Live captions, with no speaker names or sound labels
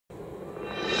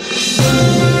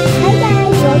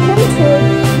Welcome to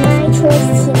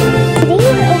myToyS TV. Today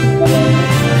we're opening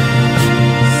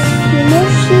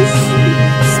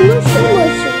Smooshy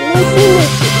Mushy.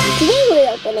 Today we're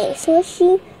opening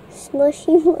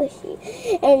Smooshy Mushy.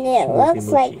 And it looks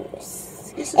like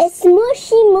it's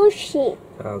Smooshy Mushy.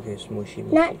 Okay, Smooshy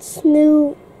Mushy. Not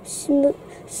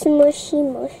Smooshy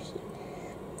Mushy.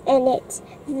 And it's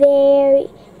very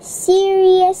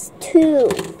serious too.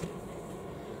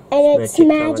 And it's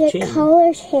magic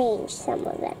color change, some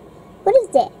of them. What is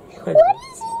that? What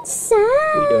is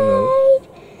inside? We don't know.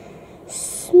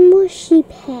 Smooshy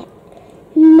pet.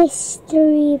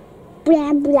 Mystery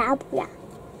blah blah blah.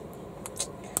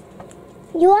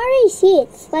 You already see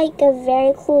it's like a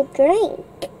very cool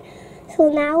drink. So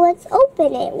now let's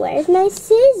open it. Where's my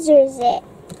scissors at?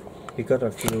 We got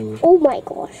a few. Oh my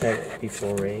gosh.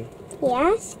 Before, right?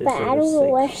 Yes, but I don't know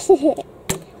where is it.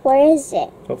 Where is it?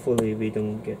 Hopefully we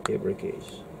don't get the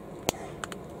case.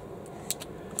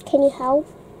 Can you help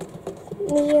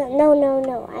me?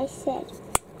 No. I said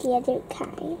the other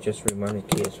kind. Just remind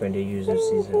the kids when they use their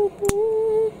scissors.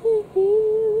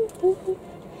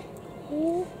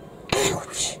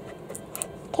 Ouch!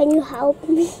 Can you help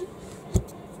me?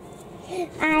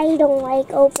 I don't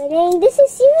like opening. This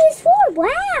is Series 4.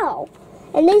 Wow!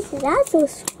 And this is also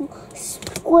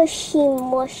Squishy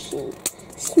Mushy.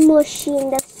 Smushy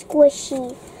and the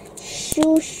squishy.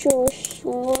 Smushy.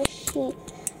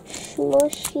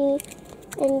 Smushy.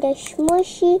 And the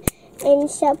smushy. And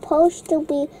supposed to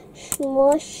be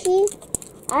smushy.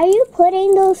 Are you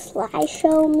putting those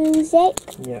slideshow music?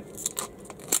 Yeah.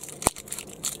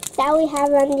 That we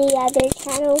have on the other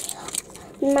channel.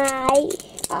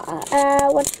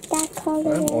 What's that called?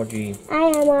 I'm Audrey. I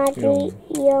am Audrey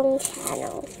Yung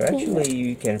channel. So actually,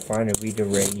 you can find a video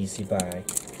very easy by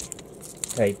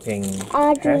typing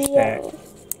Audrey hashtag Yung.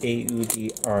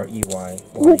 AUDREY.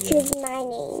 Which is my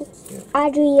name. Yeah.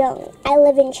 Audrey Yung. I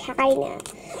live in China.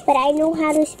 But I know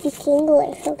how to speak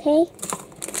English, okay?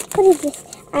 What is this?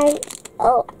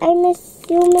 I'm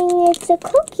assuming it's a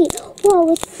cookie.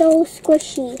 Whoa, it's so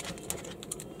squishy.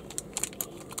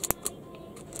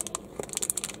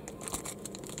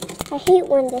 I hate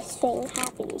when this thing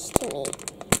happens to me.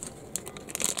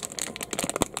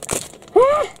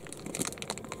 Ah!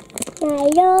 I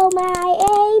know my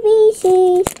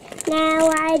ABCs. Now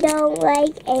I don't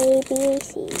like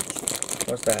ABCs.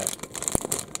 What's that?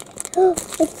 Oh,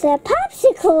 it's a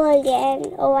popsicle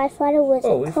again. Oh, I thought it was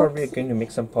a we thought we were going to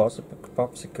make some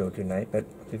popsicle tonight, but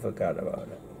we forgot about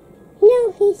it.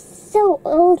 No, he's so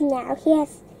old now. He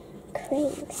has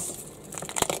cranks.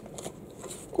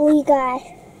 We got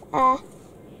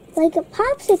like a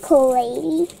popsicle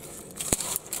lady.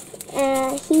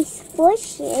 He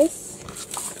squishes.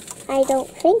 I don't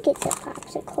think it's a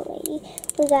popsicle lady.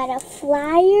 We got a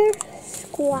flyer,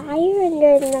 squire, and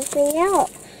there's nothing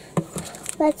else.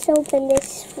 Let's open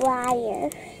this flyer.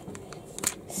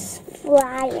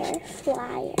 Flyer.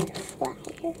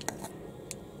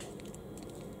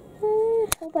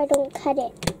 Hope I don't cut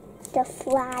it. The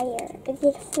flyer. Is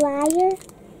it flyer?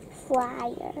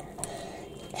 Flyer.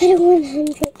 I did it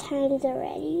 100 times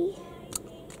already.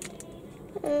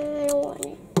 I don't want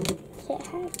it to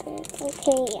happen.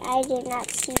 Okay, I did not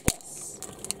see this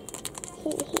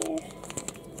in here.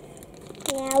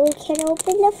 Now we can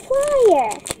open the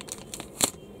flyer.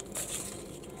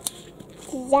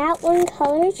 Does that one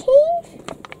color change?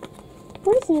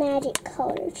 What is magic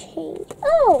color change?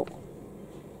 Oh!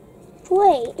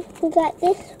 Wait, we got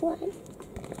this one.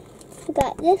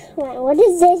 What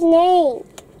is this name?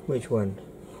 Which one?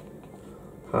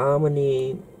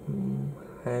 Harmony,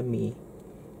 Hammy,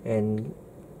 and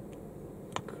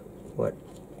what?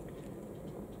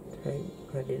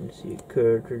 I didn't see.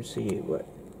 Courtesy, what?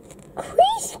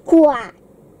 Squat.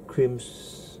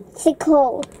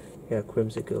 Creamsicle. Yeah,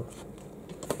 creamsicle.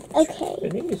 Okay. The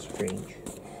name is strange.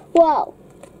 Whoa.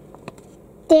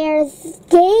 There's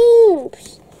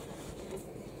games.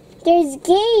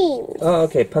 Oh,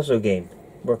 okay. Puzzle game.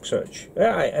 Work search.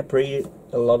 Yeah, I played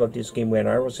a lot of this game when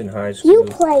I was in high school. You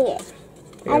play it.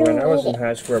 Yeah, when I was in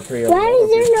high school, I played a lot of Why is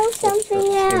there no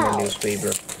something else?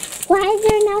 Newspaper. Why is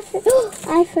there nothing?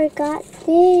 I forgot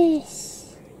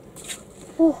this.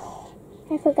 Oh,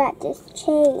 I forgot this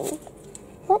chain.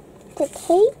 What? The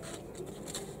tape?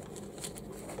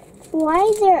 Why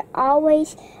is there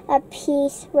always a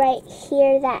piece right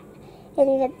here that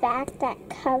in the back that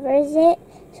covers it?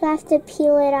 So I have to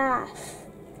peel it off.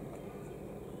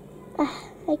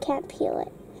 I can't peel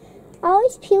it.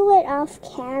 Always peel it off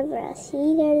camera.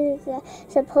 See, there's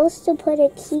supposed to put a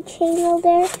keychain over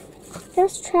there.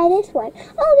 Let's try this one.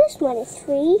 Oh, this one is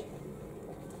free.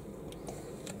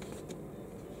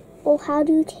 Oh, how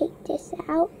do you take this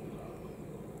out?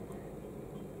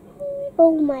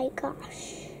 Oh my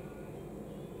gosh.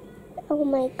 Oh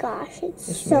my gosh,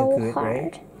 it's so good, hard.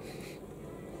 Right?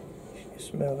 It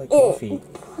smells like coffee.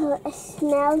 It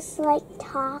smells like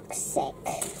toxic.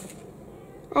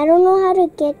 I don't know how to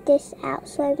get this out,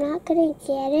 so I'm not gonna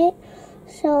get it.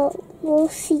 So we'll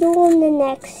see you in the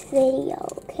next video,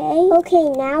 okay? Okay,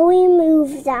 now we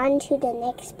moved on to the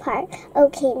next part.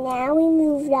 Okay, now we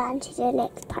moved on to the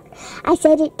next part. I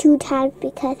said it 2 times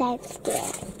because I'm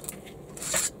scared.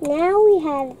 Now we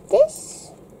have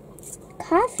this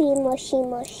coffee mushy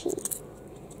mushy.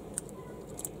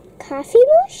 Coffee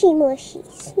mushy mushy.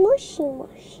 Smooshy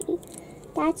mushy.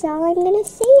 That's all I'm gonna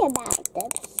say about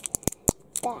this.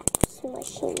 That's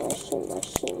mushy mushy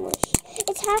mushy mushy.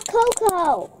 It's hot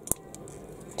cocoa.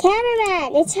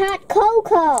 Cameraman, it's hot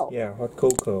cocoa. Yeah, hot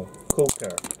cocoa.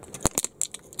 Coca.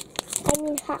 I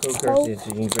mean hot Coca cocoa. is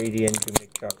the ingredient to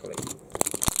make chocolate.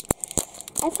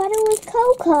 I thought it was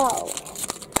cocoa.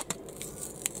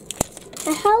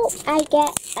 I hope I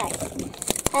get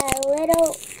a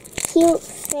little cute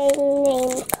thing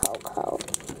named Coco.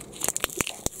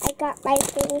 I got my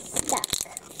thing stuck.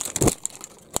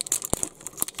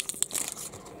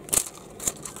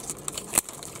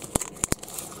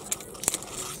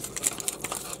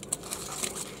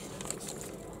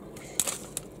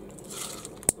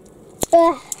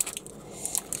 Ugh.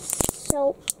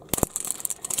 So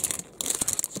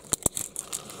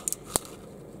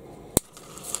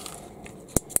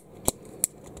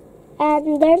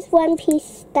there's one piece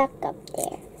stuck up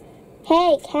there.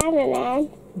 Hey, cameraman,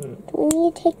 do we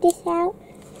need to take this out?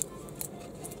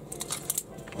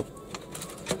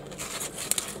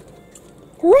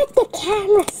 Let the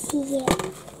camera see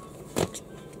it.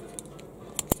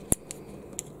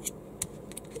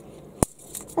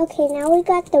 Okay, now we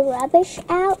got the rubbish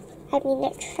out. I mean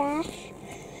the trash.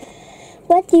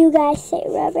 What do you guys say,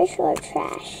 rubbish or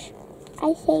trash?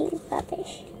 I say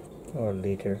rubbish. Or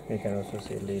later. You can also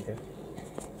say later.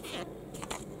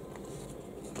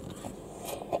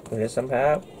 There's some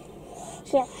help.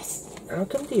 Yes. How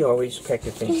come they always pack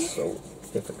the things so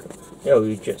difficult? Oh,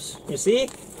 you see?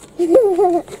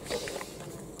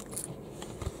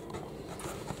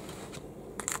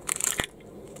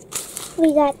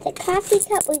 We got the coffee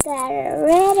cup, we got a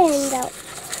red and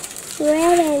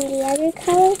the other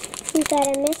color. We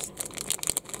got a mist.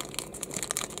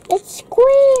 It's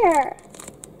square.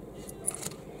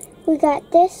 We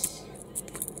got this.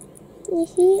 You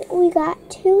see, we got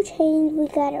 2 chains. We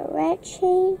got a red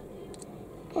chain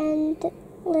and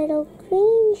little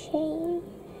green chain.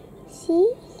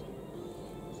 See?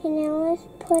 So now let's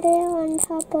put it on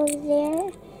top of there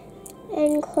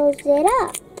and close it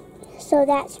up. So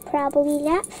that's probably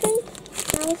that thing.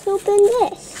 Now let's open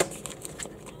this.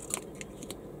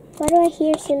 Why do I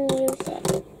hear some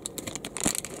music?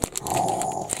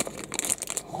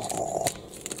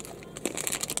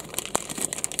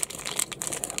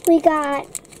 We got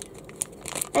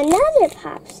another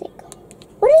popsicle.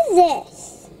 What is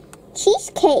this?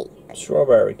 Cheesecake.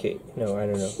 Strawberry cake. No, I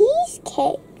don't know.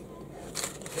 Cheesecake.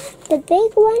 The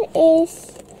big one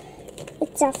is,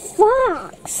 it's a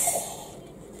fox.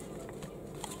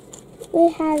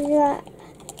 We have the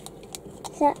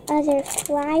other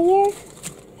flyer.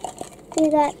 We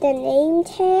got the name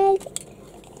tag.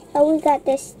 Oh, we got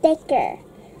the sticker.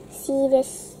 See the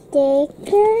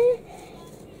sticker?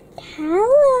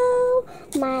 Hello,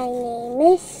 my name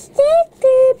is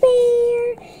Sticker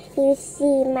Bear. You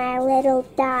see my little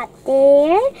dot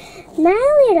there?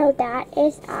 My little dot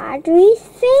is Audrey's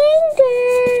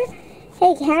finger.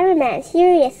 Hey, cameraman,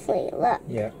 seriously, look.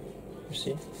 Yeah, you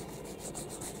see?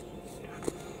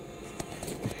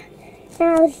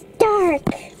 Now it's dark.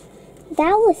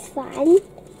 That was fun.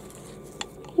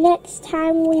 Next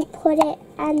time we put it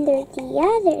under the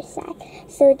other side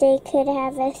so they could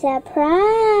have a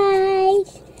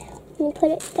surprise. We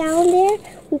put it down there.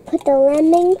 We put the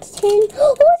Leamington.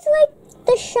 Oh, it's like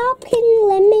the Shopkin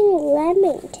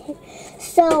Leamington.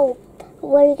 So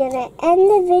we're gonna end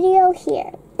the video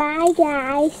here. Bye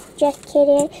guys. Just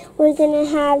kidding. We're gonna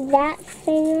have that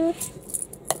thing.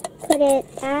 Put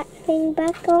that thing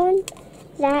back on.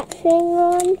 That thing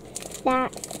on.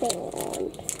 That thing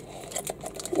on.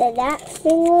 That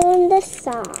thing on the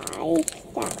side,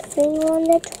 that thing on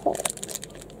the top,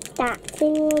 that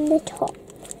thing on the top.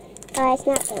 It's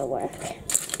not gonna work.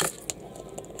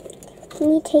 Let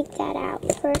me take that out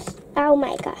first. Oh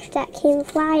my gosh, that came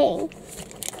flying.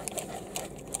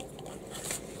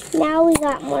 Now we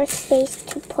got more space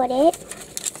to put it.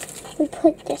 We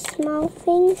put the small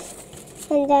things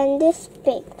and then this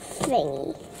big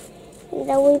thingy. And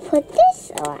then we put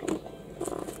this on.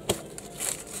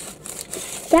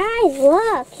 Guys,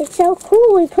 look, it's so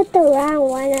cool. We put the round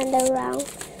one on the round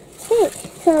thing.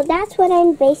 So that's what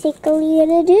I'm basically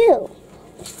gonna do.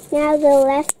 Now the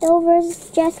leftovers is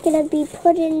just gonna be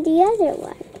put in the other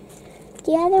one.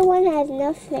 The other one has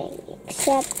nothing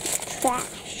except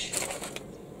trash.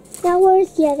 Now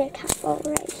where's the other cup? Oh,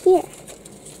 right here.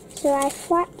 So I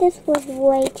thought this was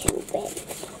way too big.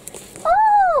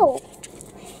 Oh!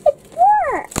 It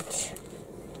worked!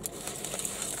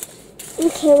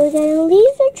 Okay, we're gonna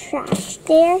leave the trash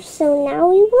there, so now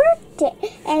we worked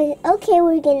it. And okay,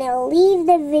 we're gonna leave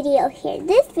the video here.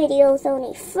 This video is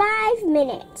only 5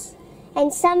 minutes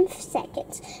and some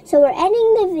seconds. So we're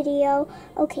ending the video.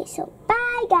 Okay, so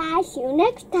bye guys, see you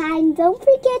next time. Don't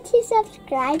forget to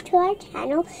subscribe to our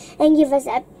channel and give us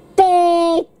a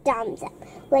big thumbs up.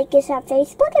 Like us on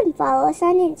Facebook and follow us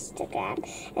on Instagram.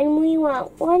 And we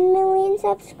want 1 million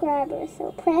subscribers,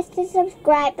 so press the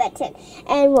subscribe button.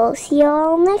 And we'll see you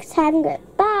all next time.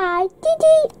 Goodbye. Dee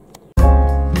dee.